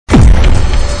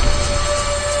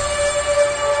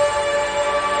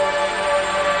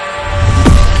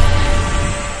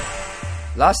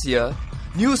Last year,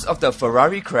 news of the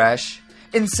Ferrari crash,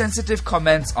 insensitive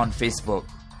comments on Facebook,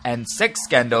 and sex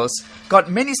scandals got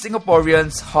many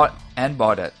Singaporeans hot and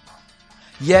bothered.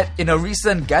 Yet, in a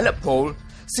recent Gallup poll,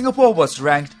 Singapore was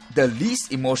ranked the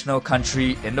least emotional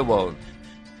country in the world.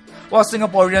 While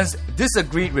Singaporeans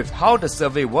disagreed with how the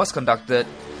survey was conducted,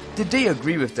 did they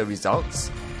agree with the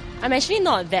results? I'm actually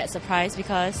not that surprised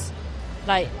because,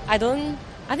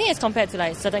 I think it's compared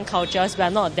to certain cultures, we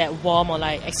are not that warm or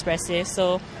expressive.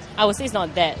 So I would say it's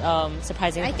not that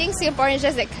surprising. I think Singapore is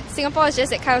just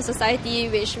that kind of society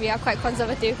which we are quite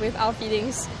conservative with our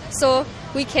feelings. So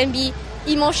we can be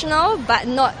emotional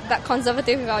but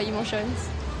conservative with our emotions.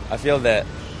 I feel that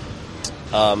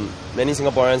many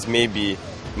Singaporeans may be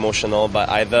emotional, but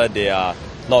either they are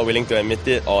not willing to admit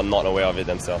it or not aware of it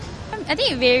themselves. I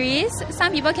think it varies.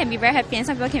 Some people can be very happy and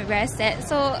some people can be very sad.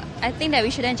 So I think that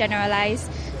we shouldn't generalize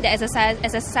that as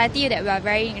a society that we are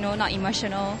very, not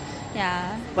emotional.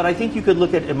 Yeah. But I think you could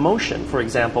look at emotion, for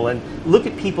example, and look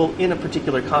at people in a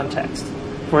particular context.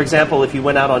 For example, if you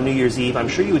went out on New Year's Eve, I'm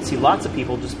sure you would see lots of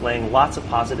people displaying lots of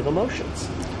positive emotions.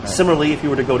 Right. Similarly, if you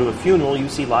were to go to a funeral, you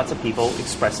see lots of people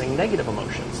expressing negative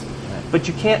emotions. Right. But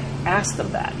you can't ask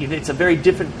them that. It's a very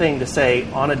different thing to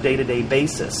say on a day-to-day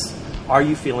basis, are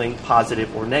you feeling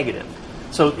positive or negative?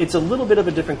 So it's a little bit of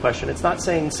a different question. It's not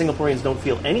saying Singaporeans don't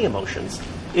feel any emotions.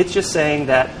 It's just saying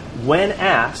that when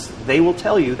asked, they will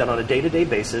tell you that on a day-to-day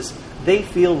basis, they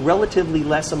feel relatively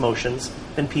less emotions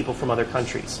than people from other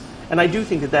countries. And I do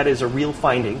think that that is a real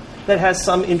finding that has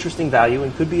some interesting value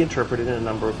and could be interpreted in a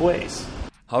number of ways.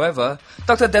 However,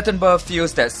 Dr. Dettenberg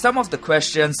feels that some of the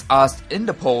questions asked in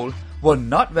the poll were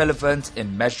not relevant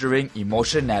in measuring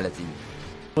emotionality.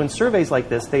 In surveys like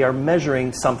this, they are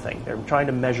measuring something. They're trying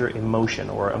to measure emotion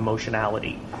or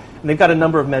emotionality. And they've got a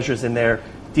number of measures in there.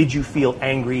 Did you feel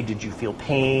angry? Did you feel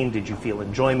pain? Did you feel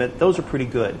enjoyment? Those are pretty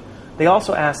good. They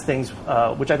also ask things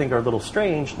which I think are a little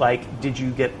strange, like did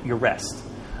you get your rest?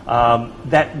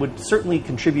 That would certainly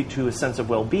contribute to a sense of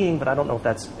well-being, but I don't know if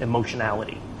that's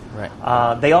emotionality.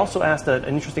 Right. They also asked an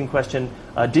interesting question,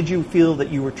 did you feel that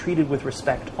you were treated with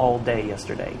respect all day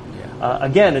yesterday? Yeah.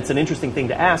 Again, it's an interesting thing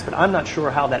to ask, but I'm not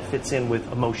sure how that fits in with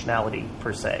emotionality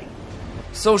per se.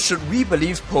 So should we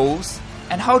believe polls?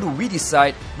 And how do we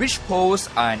decide which polls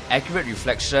are an accurate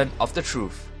reflection of the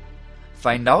truth?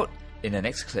 Find out in the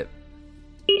next clip.